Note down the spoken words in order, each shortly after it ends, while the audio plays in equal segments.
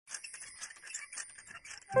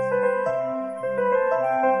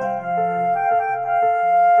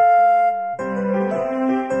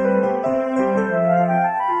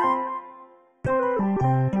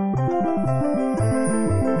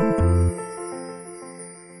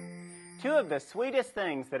Two of the sweetest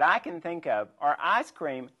things that I can think of are ice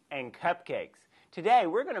cream and cupcakes. Today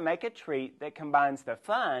we're going to make a treat that combines the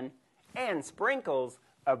fun and sprinkles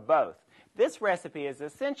of both. This recipe is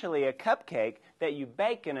essentially a cupcake that you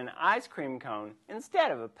bake in an ice cream cone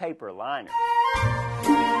instead of a paper liner.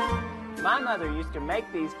 My mother used to make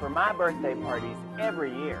these for my birthday parties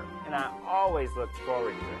every year, and I always looked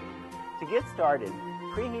forward to it. To get started,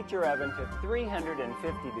 preheat your oven to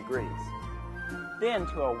 350 degrees. Then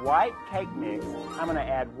to a white cake mix, I'm going to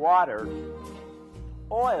add water,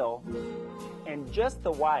 oil, and just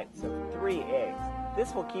the whites of 3 eggs.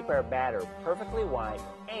 This will keep our batter perfectly white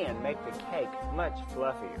and make the cake much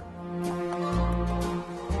fluffier.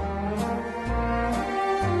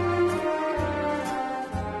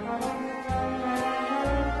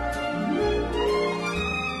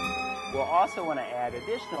 We'll also want to add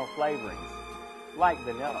additional flavorings, like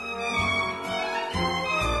vanilla.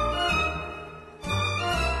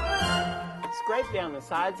 Scrape down the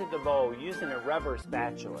sides of the bowl using a rubber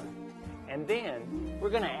spatula. And then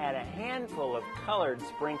we're going to add a handful of colored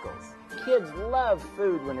sprinkles. Kids love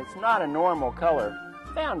food when it's not a normal color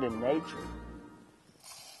found in nature.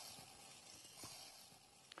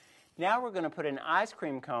 Now we're going to put an ice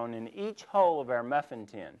cream cone in each hole of our muffin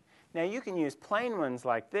tin. Now you can use plain ones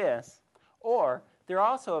like this, or they're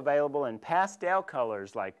also available in pastel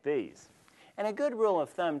colors like these. And a good rule of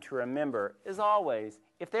thumb to remember is always,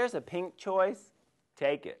 if there's a pink choice,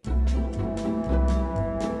 take it.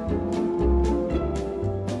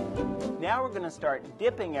 Now we're going to start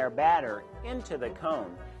dipping our batter into the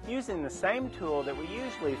cone using the same tool that we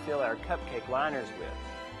usually fill our cupcake liners with,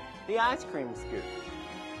 the ice cream scoop.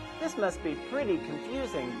 This must be pretty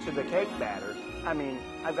confusing to the cake batter.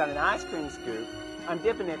 I've got an ice cream scoop, I'm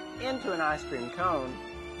dipping it into an ice cream cone,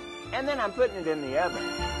 and then I'm putting it in the oven.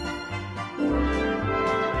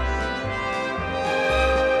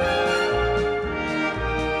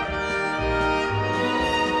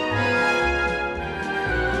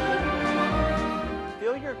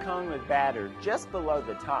 Fill your cone with batter just below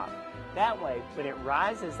the top. That way, when it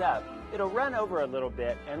rises up, it'll run over a little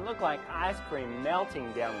bit and look like ice cream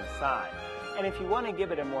melting down the side. And if you want to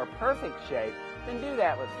give it a more perfect shape, then do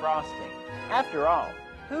that with frosting. After all,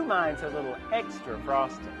 who minds a little extra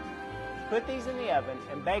frosting? Put these in the oven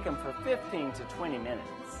and bake them for 15 to 20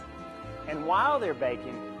 minutes. And while they're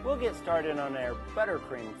baking, we'll get started on our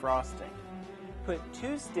buttercream frosting. Put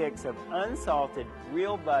 2 sticks of unsalted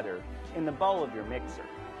real butter in the bowl of your mixer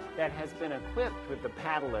that has been equipped with the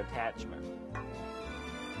paddle attachment.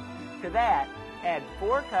 To that, add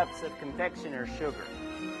 4 cups of confectioner's sugar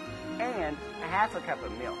and a half a cup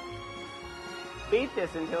of milk. Beat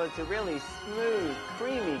this until it's a really smooth,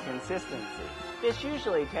 creamy consistency. This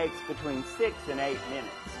usually takes between 6 and 8 minutes.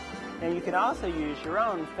 Now you can also use your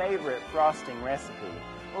own favorite frosting recipe,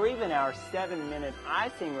 or even our 7-minute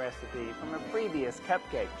icing recipe from a previous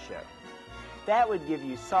cupcake show. That would give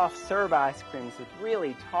you soft serve ice creams with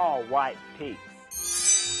really tall white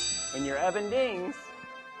peaks. When your oven dings,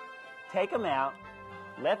 take them out,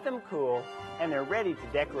 let them cool, and they're ready to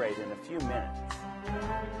decorate in a few minutes.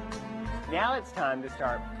 Now it's time to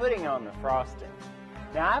start putting on the frosting.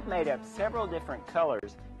 Now I've made up several different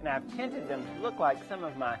colors, and I've tinted them to look like some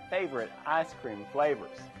of my favorite ice cream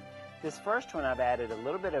flavors. This first one I've added a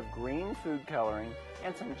little bit of green food coloring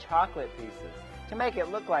and some chocolate pieces to make it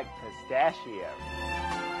look like pistachio.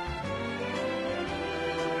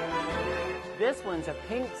 This one's a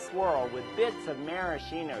pink swirl with bits of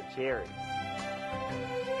maraschino cherries.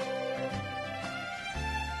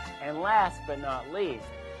 And last but not least,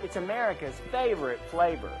 it's America's favorite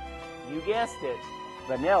flavor. You guessed it,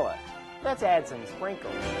 vanilla. Let's add some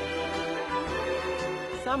sprinkles.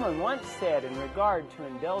 Someone once said in regard to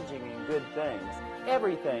indulging in good things,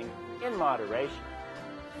 everything in moderation,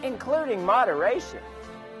 including moderation.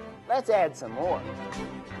 Let's add some more.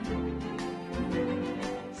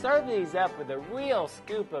 Serve these up with a real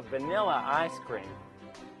scoop of vanilla ice cream.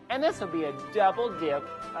 And this will be a double dip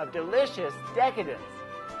of delicious decadence.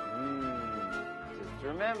 Just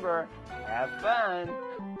remember, have fun,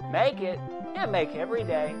 make it, and make every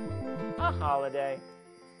day a holiday.